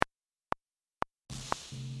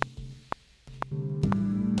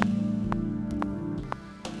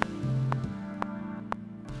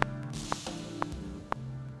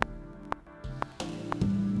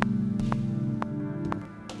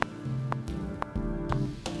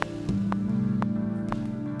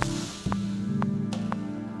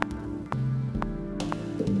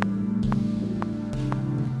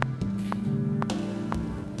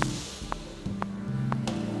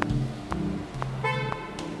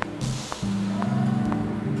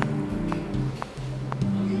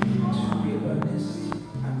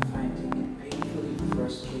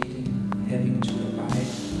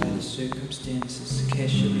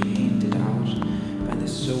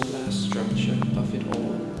of it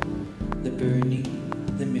all, the burning,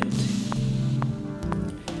 the melting.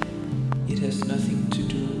 It has nothing to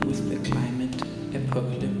do with the climate,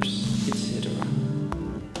 apocalypse, etc.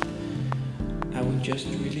 I would just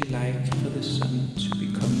really like for the sun to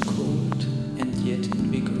become cold and yet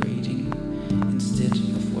invigorating instead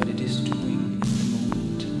of what it is doing at the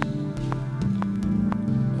moment.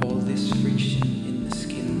 All this friction in the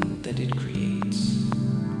skin that it creates.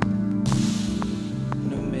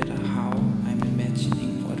 No matter how I'm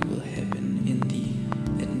imagining what will happen in the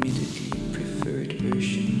admittedly preferred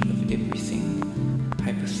version of everything,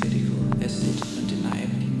 hypothetical as it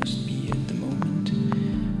undeniably must be at the moment,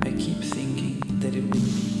 I keep thinking that it would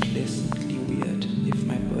be pleasantly weird if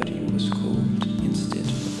my body was cold instead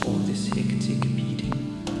of all this hectic beating.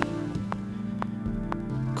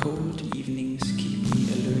 Cold evenings keep me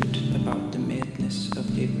alert about the madness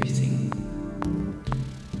of everything.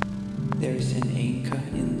 There is an anchor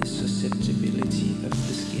in the susceptibility of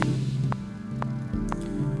the skin.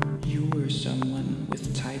 You were someone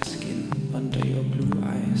with tight skin under your blue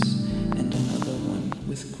eyes and another one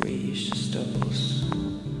with grayish stubbles.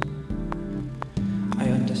 I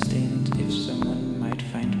understand if someone might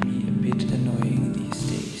find me a bit annoying these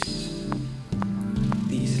days.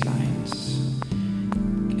 These lines,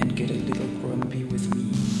 and get a little grumpy with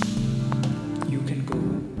me. You can go,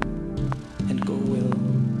 and go well.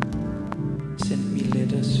 Send me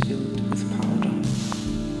letters filled with powder.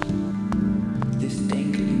 This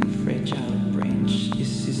dangling fragile branch is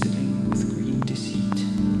sizzling with green deceit.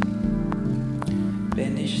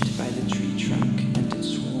 Banished by the tree trunk and its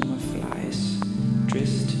swarm of flies,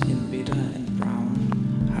 dressed in bitter and brown,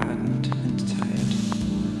 hardened and tired.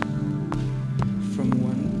 From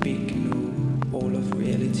one big no, all of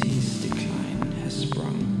reality's decline has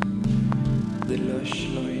sprung. The lush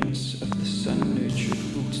loins of the sun-nurtured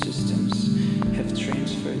root systems have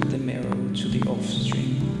transferred the marrow to the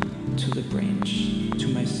offstring, to the branch, to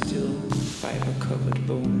my still fiber-covered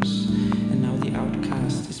bones, and now the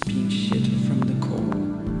outcast is being shed from the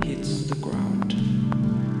core, hits the ground.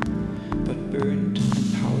 But burned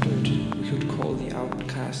and powdered, we could call the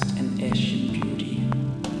outcast an ashen beauty,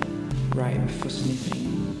 ripe for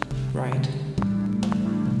sniffing, right?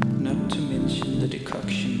 Not to mention the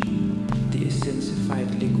decoction, the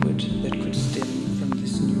essensified liquid that could stem from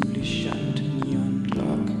this newly shunned neon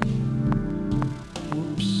log.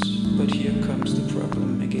 Whoops, but here comes the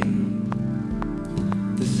problem again.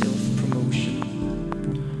 The self-promotion,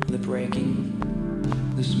 the bragging,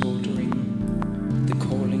 the smoldering, the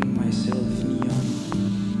calling myself neon.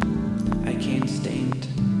 I can't stand,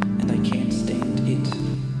 and I can't stand it.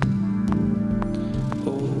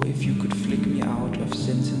 Oh, if you could flick me out of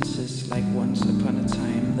sentences like once upon a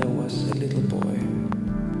time there was a little boy.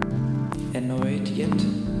 Annoyed yet?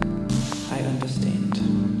 I understand.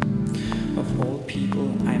 Of all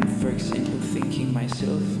people, I'm for example thinking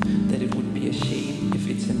myself that it would be a shame if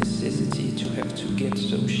it's a necessity to have to get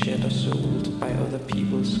so shatter-souled by other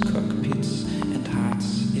people's cockpits and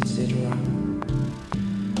hearts, etc.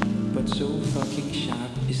 But so fucking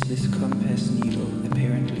sharp is this compass needle,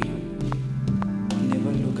 apparently.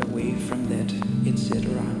 Never look away from that,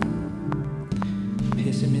 etc.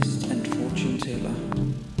 Pessimist and fortune teller.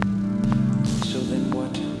 So then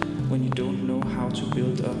what, when you don't know how to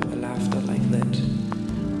build up a laughter like that?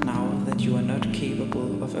 Now that you are not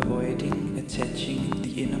capable of avoiding attaching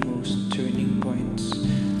the innermost turning points,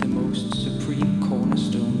 the most supreme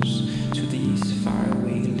cornerstones to these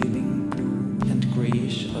faraway living blue and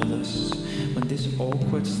grayish others, when this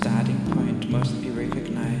awkward starting point must be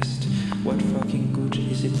recognized, what fucking good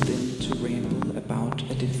is it then to ramble about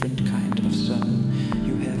a different kind of sun?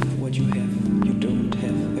 You have what you have, you don't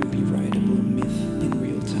have a rewritable myth in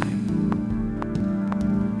real time.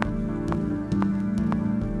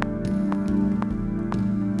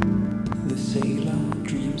 The sailor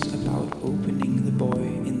dreams about opening the boy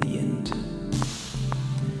in the end.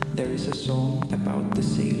 There is a song about the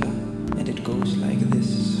sailor, and it goes like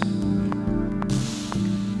this.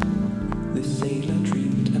 The sailor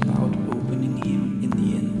dreamed about opening him in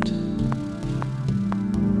the end.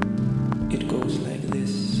 It goes like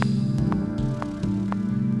this.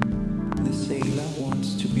 The sailor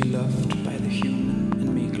wants to be loved by the human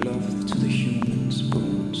and make love to the human's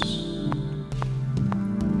bones.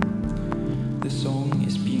 The song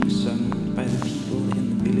is being sung by the people in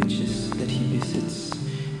the villages that he visits.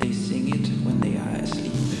 They sing it when they are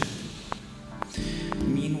asleep.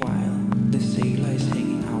 Meanwhile,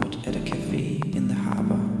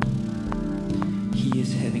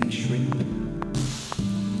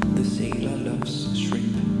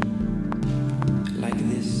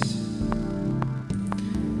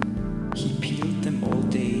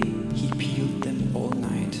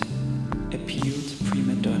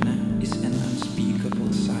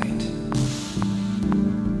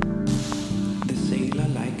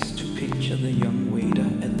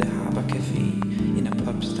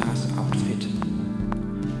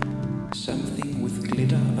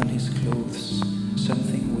 glitter on his clothes,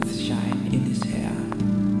 something with shine in his hair,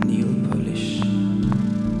 nail polish.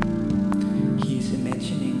 He is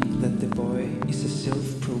imagining that the boy is a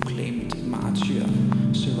self-proclaimed martyr,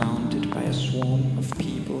 surrounded by a swarm of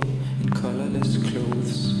people in colorless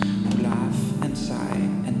clothes who laugh and sigh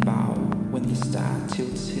and bow when the star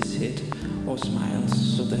tilts his head or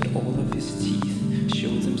smiles so that all of his teeth show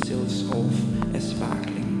themselves off as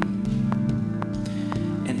sparkling.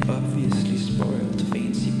 And obviously spoiled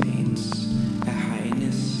fancy pants, a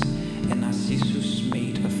highness, a Narcissus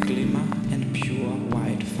made of glimmer and pure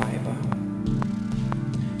white fiber.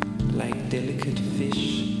 Like delicate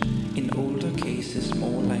fish, in older cases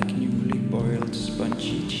more like newly boiled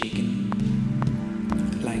spongy chicken.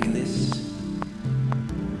 Like this.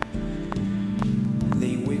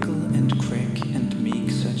 They wiggle and crack and make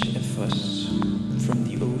such a fuss. From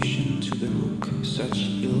the ocean to the hook, such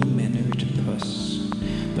ill-mannered puss.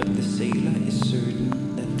 But the sailor is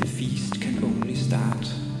certain that the feast can only start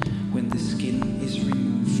when the skin is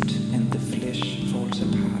removed and the flesh falls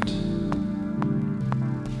apart.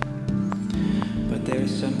 But there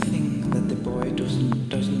is something that the boy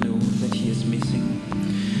doesn't know that he is missing.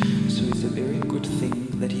 So it's a very good thing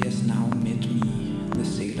that he has now met me, the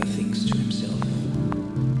sailor thinks to himself.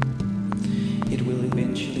 It will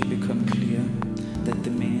eventually become clear that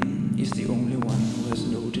the man is the only one who has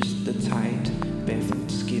noticed the tight, baffled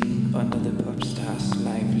skin under the pop star's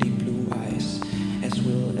lively blue eyes, as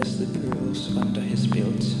well as the pearls under his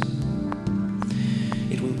belt.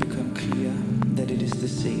 It will become clear that it is the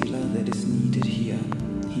sailor that is needed here,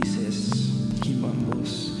 he says. He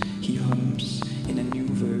mumbles, he hums in a new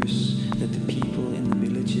verse that the people in the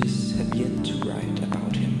villages have yet to write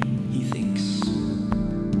about him, he thinks.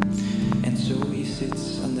 And so he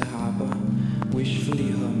sits on the harbor,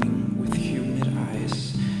 wishfully humming with humid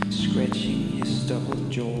eyes, scratching his double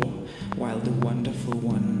jaw while the wonderful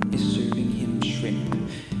one is serving him shrimp,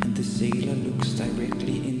 and the sailor looks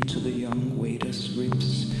directly into the young waiter's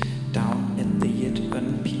ribs, down at the yet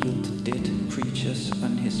unpeeled dead creatures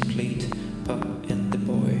on his plate, up at the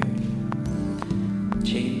boy.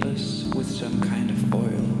 Chambers with some kind of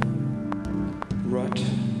oil, rot,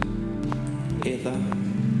 ether,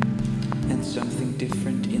 and something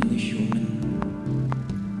different in the human.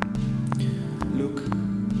 Look,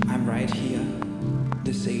 I'm right here,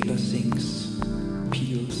 the sailor sings,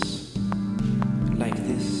 peels, like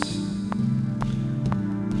this,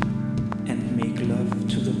 and make love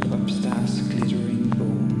to the pop star's glittering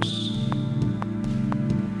bones.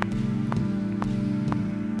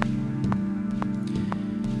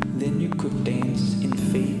 Then you could dance in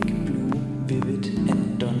fake blue, vivid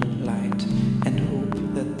and dun light, and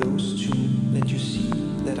hope that those two that you see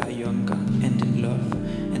that are younger and in love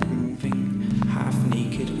and moving half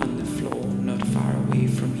naked on the floor not far away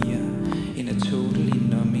from here, in a totally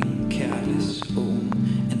numbing, careless, own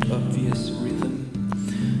and obvious rhythm.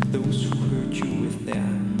 Those who hurt you with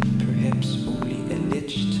their perhaps only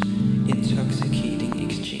alleged intoxicating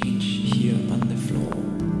exchange here on the floor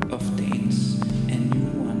of dance, a new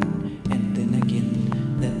one, and then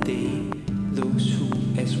again that those who,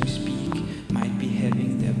 as we speak, might be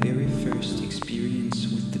having their very first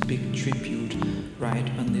experience with the big tribute right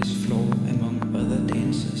on this floor among other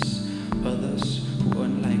dancers, others who,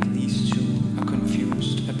 unlike these two, are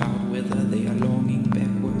confused about whether they are longing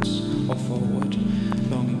backwards or forward.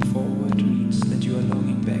 Longing forward means that you are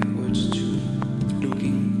longing backwards too,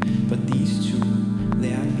 looking, but these two,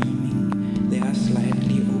 they are beaming, they are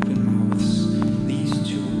slightly open mouths, these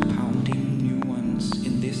two pounding new ones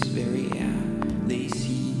in this very air, they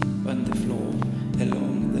see on the floor,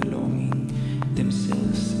 along the longing,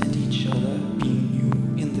 themselves and each other being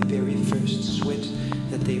new in the very first sweat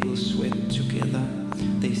that they will sweat together.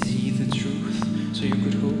 They see the truth, so you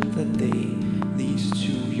could hope that these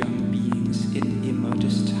two young beings in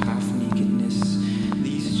immodest half-nakedness,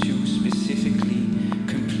 these two specifically,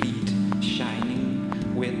 complete,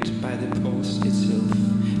 shining, wet by the pulse itself,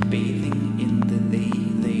 bathing in the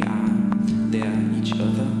they are, there each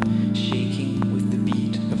other, shaking with the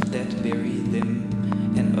beat of that very them,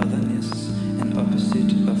 an otherness, an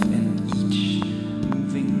opposite of an each,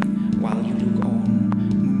 moving while you look on,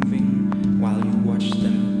 moving while you watch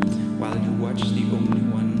them, while you watch the only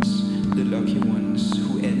ones, the lucky ones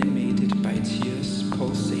who, animated by tears,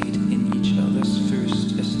 pulsate in each other's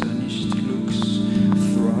first astonished looks,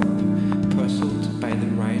 throb, puzzled by the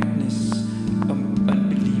rightness,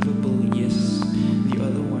 unbelievable yes, the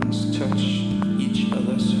other ones touch each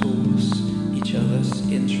other's holes, each other's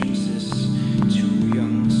entrances, two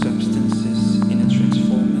young substances in a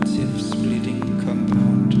transformative splitting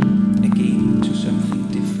compound, again to something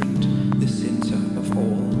different, the center of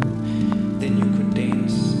all. Then you could dance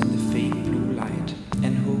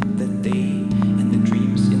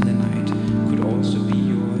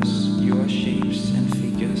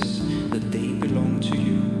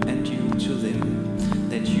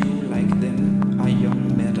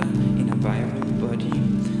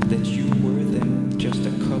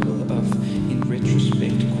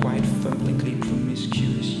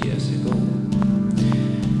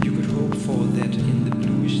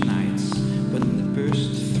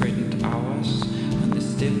first threatened hours on the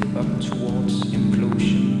step up towards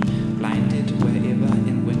implosion. Blinded wherever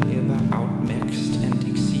and whenever, outmaxed and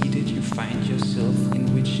exceeded, you find yourself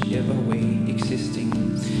in whichever way existing,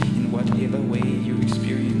 in whatever way you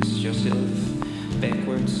experience yourself,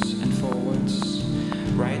 backwards and forwards,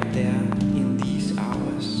 right there in these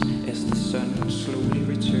hours, as the sun slowly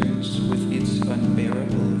returns with its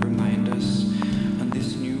unbearable reminders on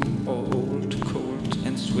this new or old, cold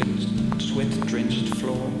and sweat-drenched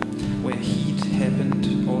floor, where heat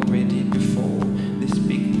happened already before. This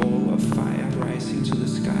big ball of fire rising to the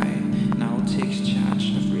sky now takes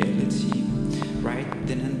charge of reality, right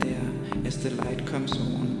then and there, as the light comes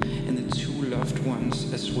on, and the two loved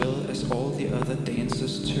ones, as well as all the other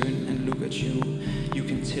dancers, turn and look at you. You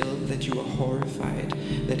can tell that you are horrified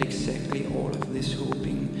that exactly all of this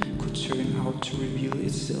hoping could turn out to reveal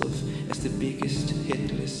itself as the biggest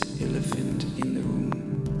headless elephant in the room.